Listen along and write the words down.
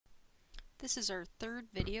This is our third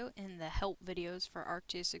video in the help videos for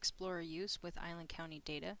ArcGIS Explorer use with Island County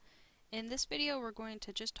data. In this video we're going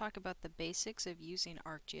to just talk about the basics of using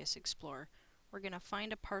ArcGIS Explorer. We're going to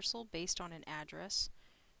find a parcel based on an address,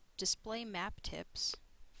 display map tips,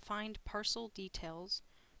 find parcel details,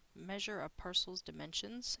 measure a parcel's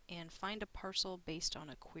dimensions, and find a parcel based on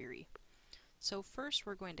a query. So first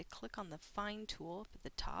we're going to click on the Find tool up at the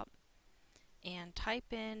top and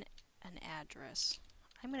type in an address.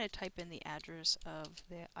 I'm going to type in the address of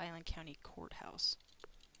the Island County Courthouse.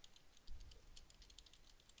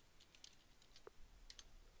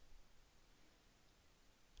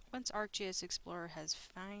 Once ArcGIS Explorer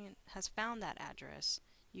has found that address,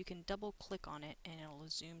 you can double click on it and it'll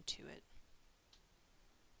zoom to it.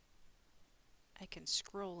 I can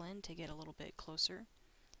scroll in to get a little bit closer,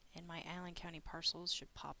 and my Island County Parcels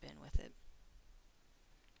should pop in with it.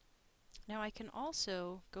 Now I can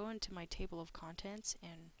also go into my table of contents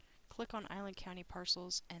and click on Island County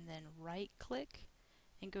Parcels and then right click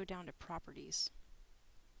and go down to Properties.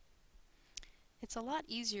 It's a lot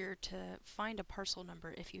easier to find a parcel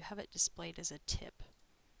number if you have it displayed as a tip.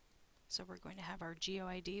 So we're going to have our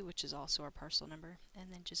GeoID, which is also our parcel number,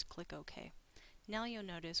 and then just click OK. Now you'll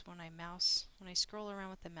notice when I scroll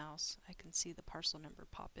around with the mouse, I can see the parcel number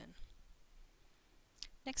pop in.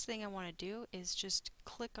 Next thing I want to do is just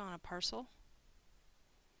click on a parcel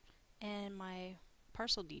and my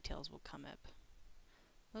parcel details will come up.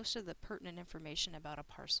 Most of the pertinent information about a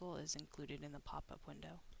parcel is included in the pop-up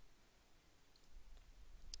window.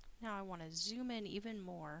 Now I want to zoom in even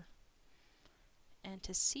more, and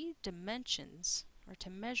to see dimensions, or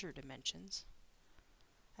to measure dimensions,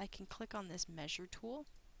 I can click on this Measure tool,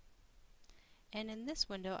 and in this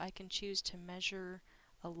window I can choose to measure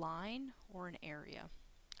a line or an area.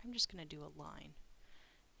 I'm just going to do a line.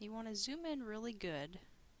 You want to zoom in really good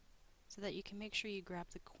so that you can make sure you grab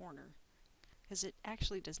the corner, because it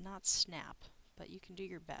actually does not snap, but you can do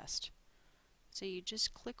your best. So you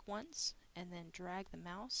just click once and then drag the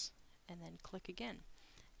mouse and then click again.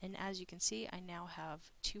 And as you can see, I now have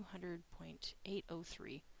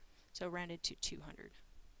 200.803, so rounded to 200.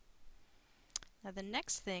 Now the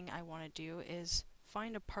next thing I want to do is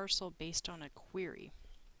find a parcel based on a query.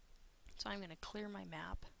 So I'm going to clear my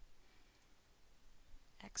map,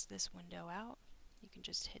 X this window out. You can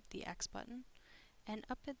just hit the X button, and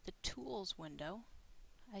up at the Tools window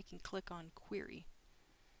I can click on Query.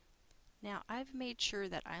 Now I've made sure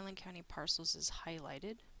that Island County Parcels is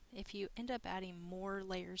highlighted. If you end up adding more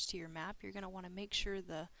layers to your map, you're going to want to make sure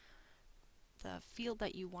the field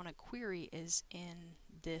that you want to query is in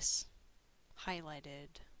this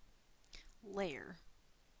highlighted layer.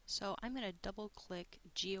 So I'm going to double click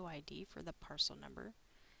GeoID for the parcel number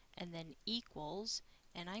and then equals,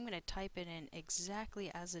 and I'm going to type it in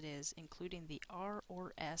exactly as it is, including the R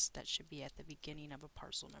or S that should be at the beginning of a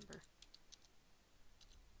parcel number.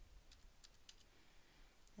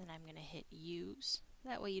 Then I'm going to hit Use.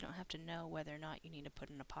 That way you don't have to know whether or not you need to put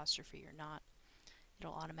an apostrophe or not.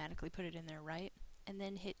 It'll automatically put it in there right. And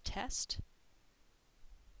then hit Test.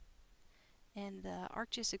 And the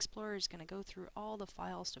ArcGIS Explorer is going to go through all the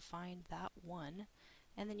files to find that one,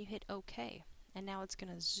 and then you hit OK, and now it's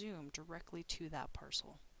going to zoom directly to that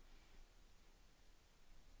parcel.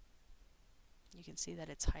 You can see that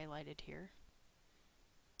it's highlighted here.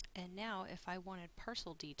 And now if I wanted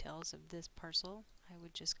parcel details of this parcel, I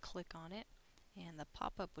would just click on it and the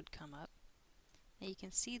pop-up would come up. And you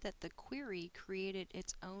can see that the query created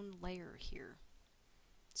its own layer here.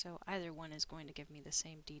 So either one is going to give me the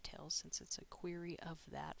same details since it's a query of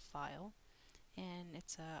that file, and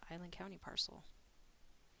it's a Island County parcel.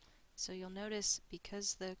 So you'll notice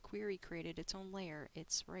because the query created its own layer,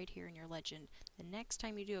 it's right here in your legend. The next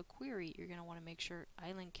time you do a query, you're going to want to make sure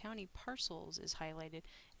Island County Parcels is highlighted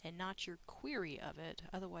and not your query of it,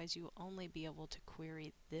 otherwise you will only be able to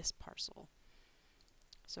query this parcel.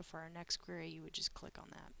 So for our next query, you would just click on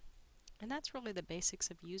that. And that's really the basics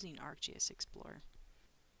of using ArcGIS Explorer.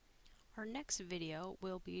 Our next video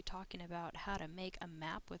will be talking about how to make a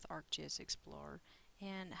map with ArcGIS Explorer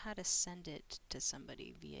and how to send it to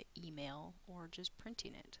somebody via email or just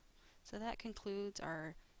printing it. So that concludes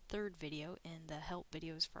our third video in the help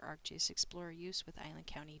videos for ArcGIS Explorer use with Island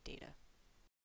County data.